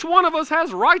 Which one of us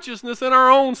has righteousness in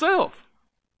our own self?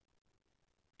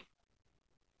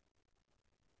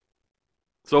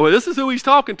 So this is who he's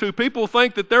talking to. People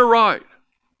think that they're right.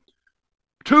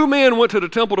 2 men went to the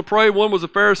temple to pray. One was a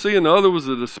Pharisee and the other was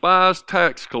a despised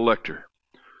tax collector.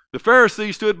 The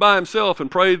Pharisee stood by himself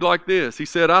and prayed like this. He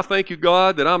said, I thank you,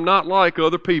 God, that I'm not like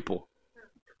other people.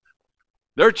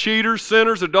 They're cheaters,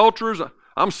 sinners, adulterers.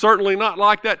 I'm certainly not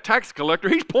like that tax collector.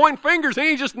 He's pointing fingers.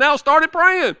 He just now started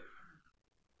praying.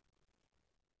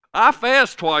 I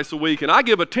fast twice a week and I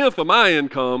give 1/10 of my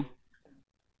income.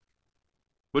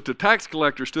 But the tax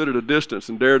collector stood at a distance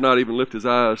and dared not even lift his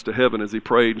eyes to heaven as he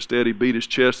prayed. Instead, he beat his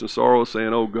chest in sorrow,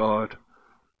 saying, Oh God,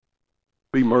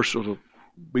 be merciful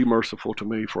to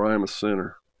me, for I am a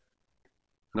sinner.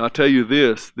 And I tell you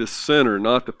this sinner,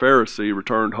 not the Pharisee,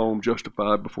 returned home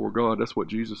justified before God. That's what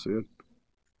Jesus said.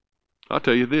 I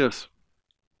tell you this.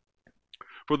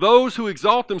 For those who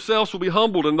exalt themselves will be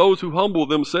humbled, and those who humble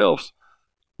themselves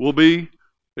will be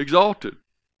exalted.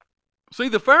 See,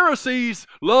 the Pharisees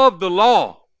loved the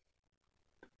law.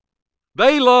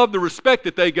 They loved the respect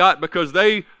that they got because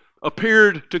they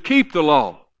appeared to keep the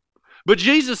law. But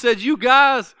Jesus said, you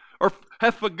guys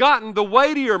have forgotten the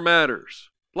weightier matters,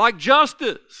 like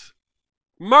justice,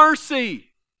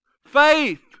 mercy,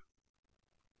 faith.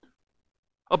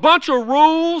 A bunch of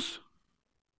rules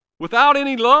without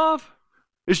any love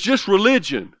is just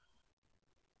religion.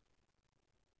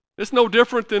 It's no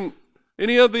different than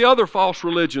any of the other false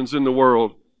religions in the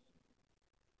world.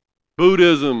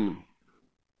 Buddhism.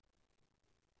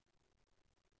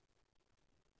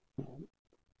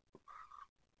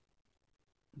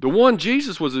 The one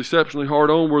Jesus was exceptionally hard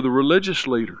on were the religious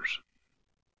leaders,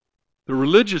 the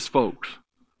religious folks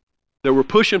that were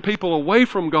pushing people away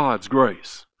from God's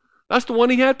grace. That's the one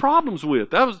he had problems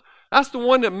with. That's the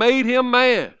one that made him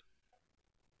mad.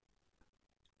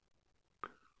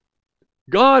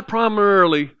 God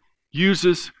primarily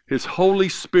uses his Holy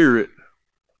Spirit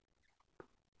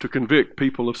to convict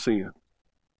people of sin.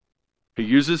 He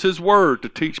uses his word to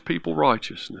teach people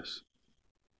righteousness.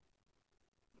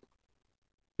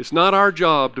 It's not our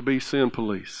job to be sin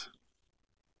police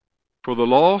for the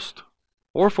lost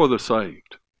or for the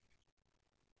saved.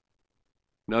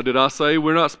 Now, did I say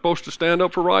we're not supposed to stand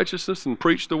up for righteousness and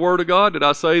preach the word of God? Did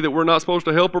I say that we're not supposed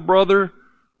to help a brother?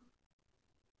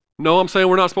 No, I'm saying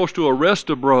we're not supposed to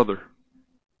arrest a brother,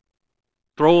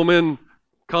 throw him in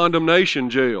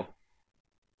condemnation jail.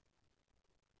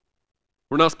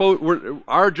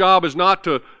 Our job is not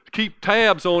to keep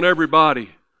tabs on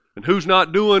everybody and who's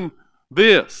not doing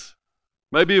this.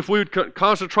 Maybe if we would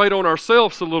concentrate on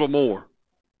ourselves a little more,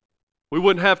 we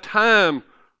wouldn't have time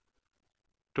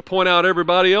to point out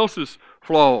everybody else's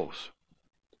flaws.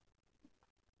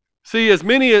 See, as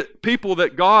many people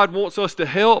that God wants us to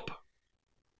help,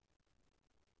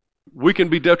 we can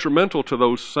be detrimental to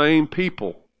those same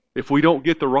people if we don't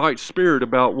get the right spirit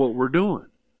about what we're doing.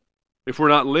 If we're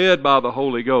not led by the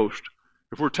Holy Ghost.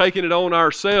 If we're taking it on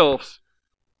ourselves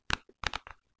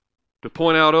to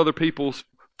point out other people's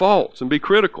faults and be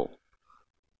critical.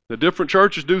 The different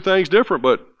churches do things different,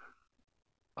 but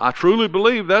I truly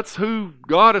believe that's who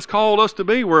God has called us to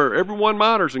be, where everyone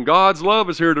matters and God's love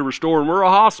is here to restore, and we're a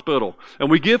hospital and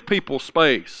we give people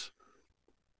space.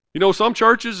 You know, some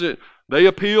churches, they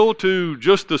appeal to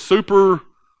just the super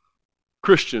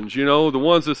Christians, you know, the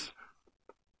ones that's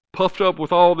puffed up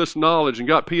with all this knowledge and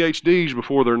got PhDs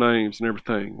before their names and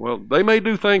everything. Well, they may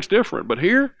do things different, but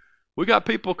here we got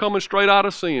people coming straight out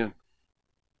of sin,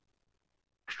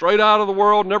 straight out of the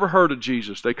world, never heard of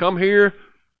Jesus. They come here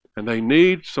and they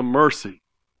need some mercy,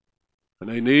 and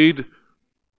they need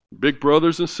big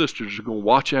brothers and sisters who are going to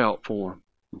watch out for them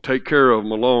and take care of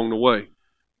them along the way.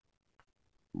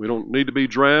 We don't need to be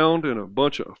drowned in a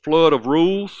flood of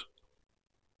rules.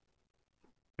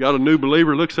 Got a new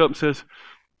believer looks up and says,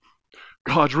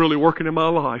 God's really working in my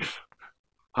life.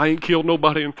 I ain't killed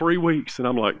nobody in 3 weeks. And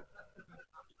I'm like,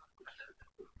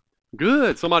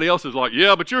 good. Somebody else is like,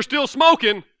 yeah, but you're still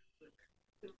smoking.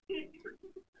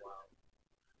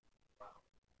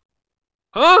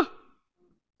 Huh?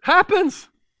 Happens.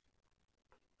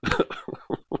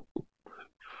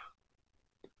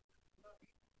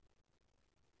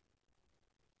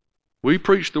 We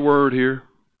preach the word here.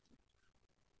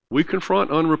 We confront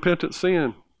unrepentant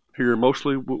sin here,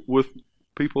 mostly with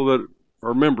people that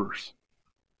are members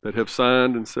that have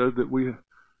signed and said that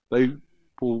they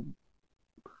will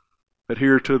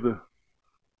adhere to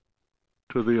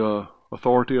the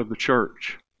authority of the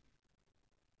church.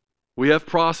 We have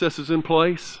processes in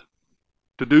place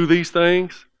to do these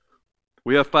things.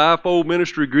 We have fivefold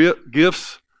ministry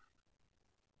gifts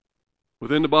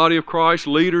within the body of Christ,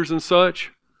 leaders and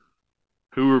such,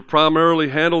 who primarily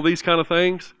handle these kind of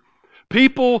things.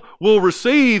 People will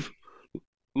receive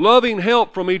loving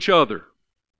help from each other.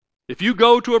 If you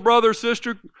go to a brother or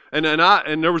sister, and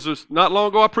there was not long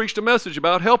ago I preached a message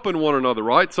about helping one another,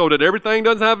 right? So that everything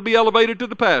doesn't have to be elevated to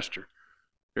the pastor.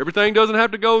 Everything doesn't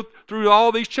have to go through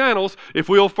all these channels. If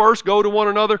we'll first go to one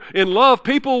another in love,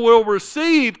 people will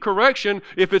receive correction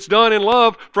if it's done in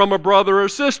love from a brother or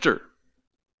sister.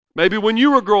 Maybe when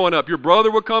you were growing up, your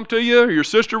brother would come to you, or your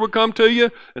sister would come to you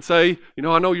and say, you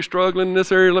know, I know you're struggling in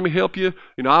this area, let me help you.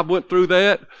 You know, I went through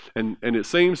that, and it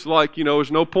seems like, you know,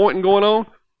 there's no point in going on.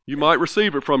 You might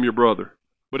receive it from your brother.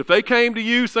 But if they came to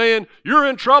you saying, you're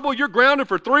in trouble, you're grounded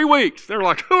for 3 weeks, they're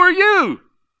like, who are you?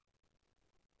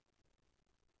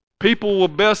 People will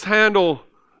best handle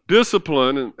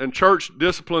discipline and church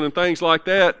discipline and things like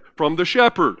that from the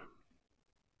shepherd.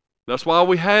 That's why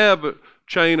we have a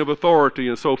chain of authority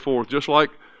and so forth, just like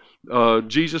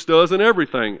Jesus does in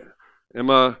everything.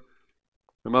 Am I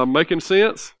making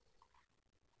sense?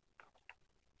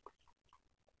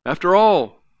 After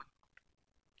all,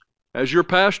 as your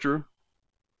pastor,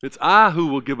 it's I who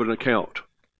will give an account.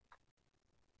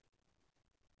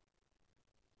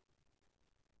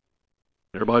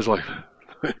 Everybody's like,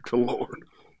 thank the Lord.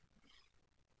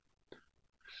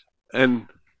 And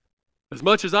as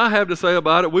much as I have to say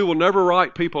about it, we will never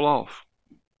write people off.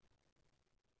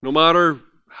 No matter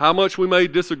how much we may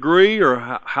disagree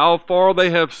or how far they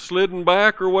have slidden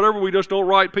back or whatever, we just don't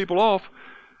write people off.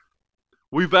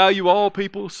 We value all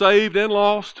people, saved and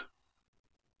lost,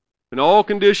 in all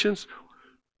conditions.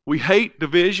 We hate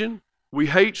division. We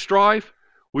hate strife.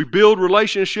 We build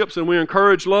relationships and we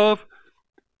encourage love.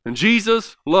 And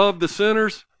Jesus loved the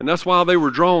sinners, and that's why they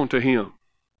were drawn to him.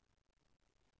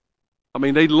 I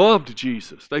mean, they loved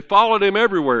Jesus. They followed him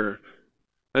everywhere.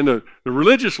 And the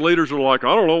religious leaders were like,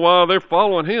 I don't know why they're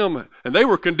following him. And they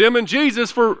were condemning Jesus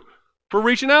for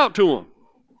reaching out to them.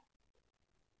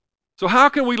 So how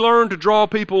can we learn to draw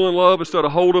people in love instead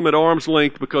of hold them at arm's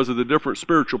length because of the different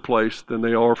spiritual place than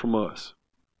they are from us?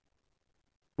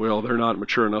 Well, they're not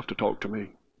mature enough to talk to me,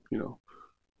 you know.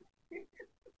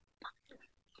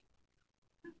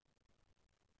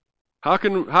 How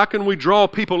can we draw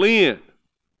people in?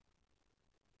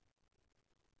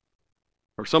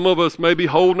 Or some of us may be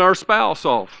holding our spouse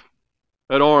off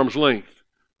at arm's length.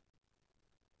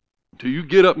 Until you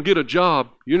get up and get a job,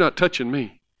 you're not touching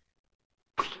me.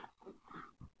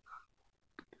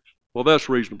 Well, that's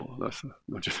reasonable.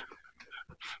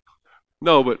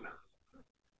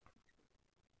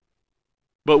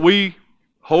 But we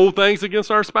hold things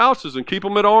against our spouses and keep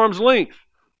them at arm's length.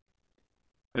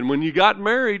 And when you got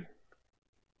married,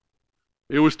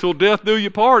 it was till death do you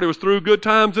part. It was through good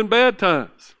times and bad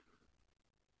times.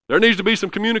 There needs to be some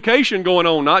communication going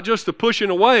on, not just the pushing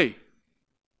away.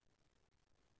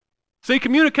 See,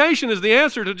 communication is the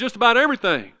answer to just about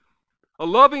everything. A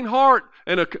loving heart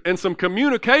and some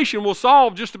communication will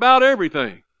solve just about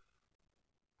everything.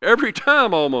 Every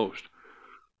time almost.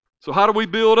 So how do we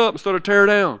build up instead of tear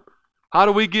down? How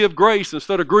do we give grace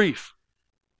instead of grief?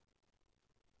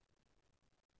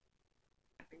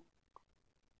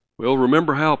 Well,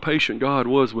 remember how patient God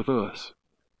was with us.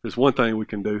 There's one thing we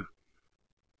can do.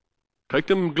 Take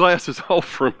them glasses off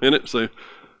for a minute and say,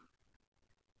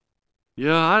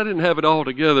 yeah, I didn't have it all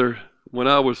together when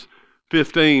I was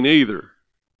 15 either.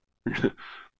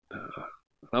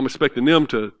 I'm expecting them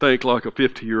to think like a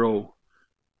 50-year-old.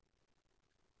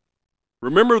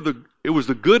 Remember, it was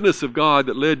the goodness of God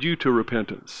that led you to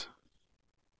repentance.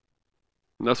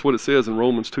 And that's what it says in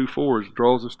Romans 2:4. It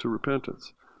draws us to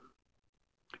repentance.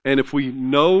 And if we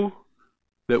know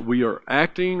that we are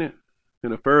acting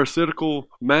in a pharisaical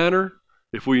manner,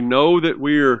 if we know that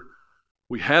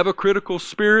we have a critical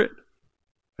spirit,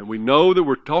 and we know that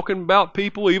we're talking about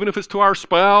people, even if it's to our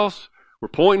spouse, we're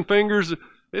pointing fingers, and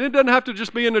it doesn't have to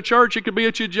just be in the church, it could be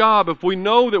at your job. If we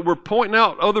know that we're pointing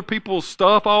out other people's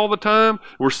stuff all the time,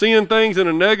 we're seeing things in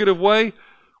a negative way,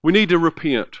 we need to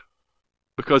repent,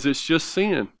 because it's just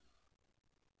sin.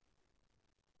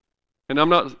 And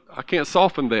I can't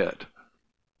soften that.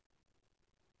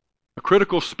 A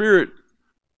critical spirit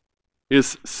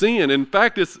is sin. In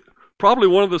fact, it's probably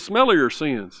one of the smellier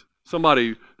sins.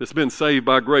 Somebody that's been saved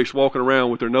by grace walking around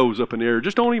with their nose up in the air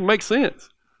just don't even make sense.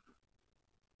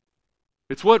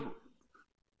 It's what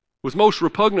was most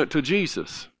repugnant to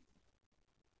Jesus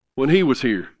when he was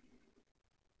here.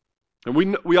 And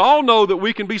we all know that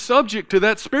we can be subject to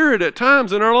that spirit at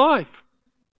times in our life.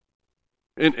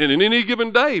 And in any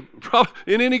given day,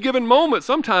 in any given moment,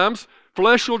 sometimes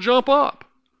flesh will jump up.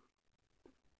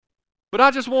 But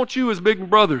I just want you as big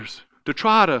brothers to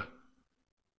try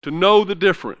to know the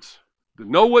difference, to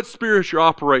know what spirit you're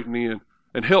operating in,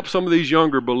 and help some of these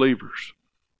younger believers.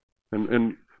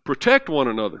 And protect one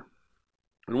another.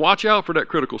 And watch out for that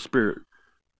critical spirit.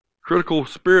 Critical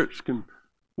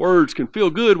words can feel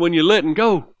good when you're letting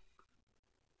go.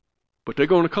 But they're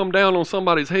going to come down on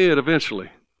somebody's head eventually.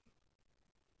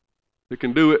 It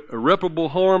can do irreparable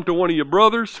harm to one of your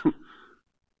brothers.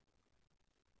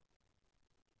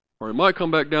 Or it might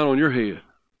come back down on your head.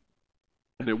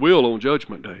 And it will on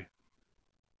Judgment Day.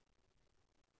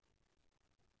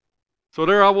 So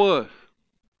there I was.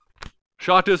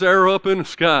 Shot this arrow up in the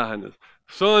sky. And the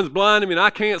sun's blinding me and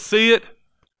I can't see it.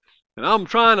 And I'm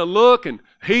trying to look and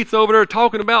Heath's over there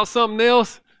talking about something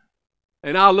else.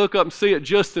 And I look up and see it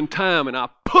just in time. And I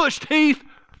pushed Heath.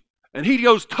 And he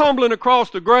goes tumbling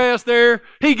across the grass there.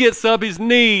 He gets up, his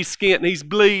knees skint, and he's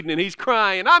bleeding, and he's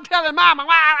crying. I'm telling Mama,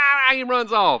 why? He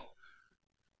runs off.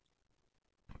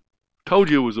 Told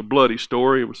you it was a bloody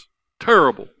story. It was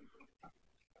terrible.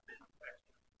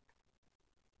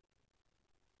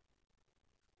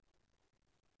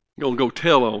 You're going to go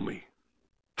tell on me.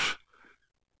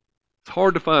 It's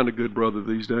hard to find a good brother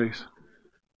these days.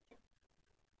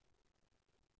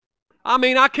 I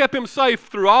mean, I kept him safe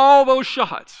through all those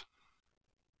shots.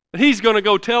 And he's going to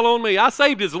go tell on me. I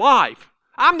saved his life.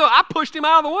 I pushed him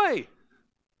out of the way.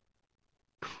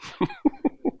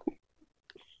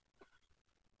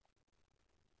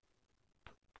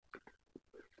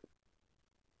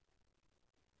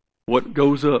 What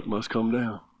goes up must come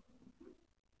down.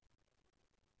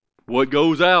 What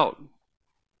goes out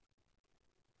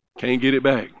can't get it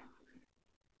back.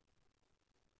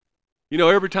 You know,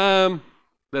 every time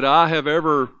that I have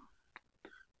ever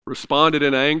responded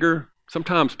in anger,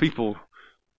 sometimes people,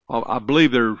 I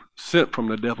believe they're sent from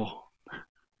the devil.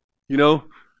 You know,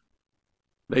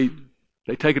 they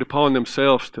take it upon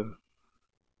themselves to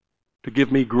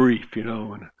give me grief, you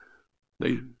know, and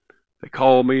they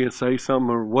call me and say something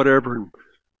or whatever, and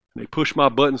they push my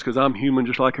buttons because I'm human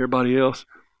just like everybody else.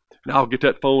 And I'll get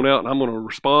that phone out and I'm going to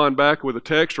respond back with a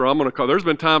text, or I'm going to call. There's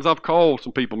been times I've called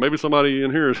some people. Maybe somebody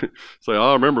in here say,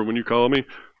 "I remember when you called me."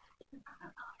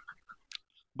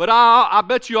 But I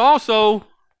bet you also,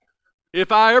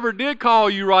 if I ever did call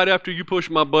you right after you pushed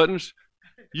my buttons,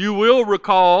 you will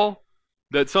recall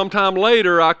that sometime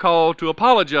later I called to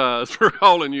apologize for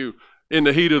calling you in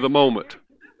the heat of the moment.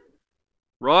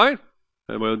 Right?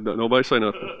 Well, nobody say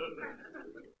nothing.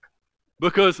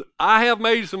 Because I have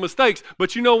made some mistakes.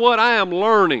 But you know what? I am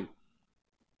learning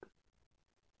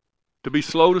to be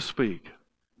slow to speak,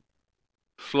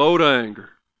 slow to anger.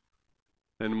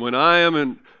 And when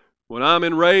I'm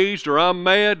enraged or I'm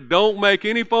mad, don't make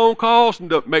any phone calls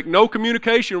and make no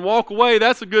communication, walk away.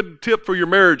 That's a good tip for your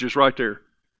marriages right there.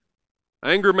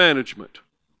 Anger management.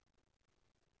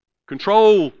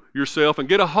 Control yourself and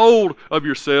get a hold of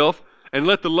yourself and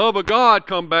let the love of God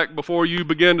come back before you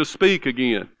begin to speak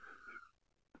again.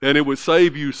 And it would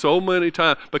save you so many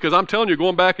times. Because I'm telling you,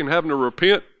 going back and having to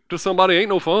repent to somebody ain't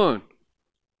no fun.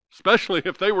 Especially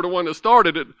if they were the one that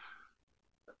started it.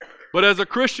 But as a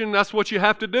Christian, that's what you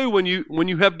have to do when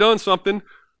you have done something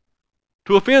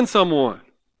to offend someone.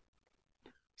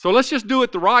 So let's just do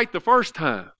it right the first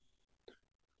time.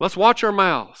 Let's watch our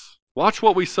mouths. Watch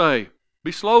what we say.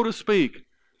 Be slow to speak.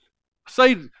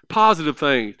 Say positive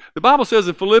things. The Bible says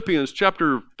in Philippians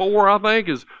chapter 4, I think,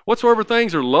 is whatsoever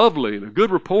things are lovely and a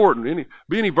good report and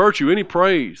be any virtue, any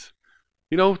praise.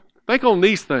 You know, think on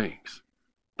these things.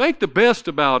 Think the best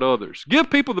about others. Give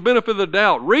people the benefit of the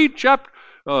doubt. Read 1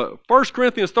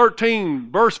 Corinthians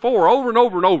 13, verse 4, over and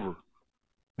over and over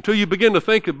until you begin to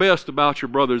think the best about your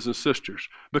brothers and sisters.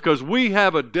 Because we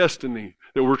have a destiny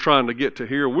that we're trying to get to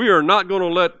here. We are not going to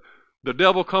let the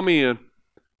devil come in.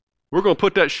 We're going to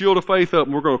put that shield of faith up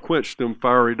and we're going to quench them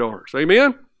fiery darts.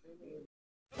 Amen?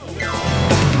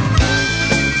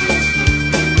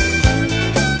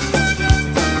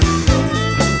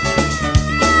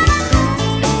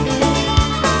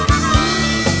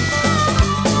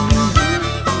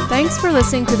 Thanks for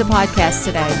listening to the podcast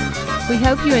today. We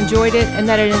hope you enjoyed it and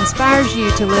that it inspires you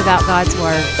to live out God's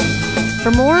Word.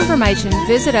 For more information,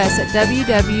 visit us at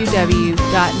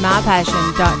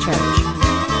www.mypassion.church.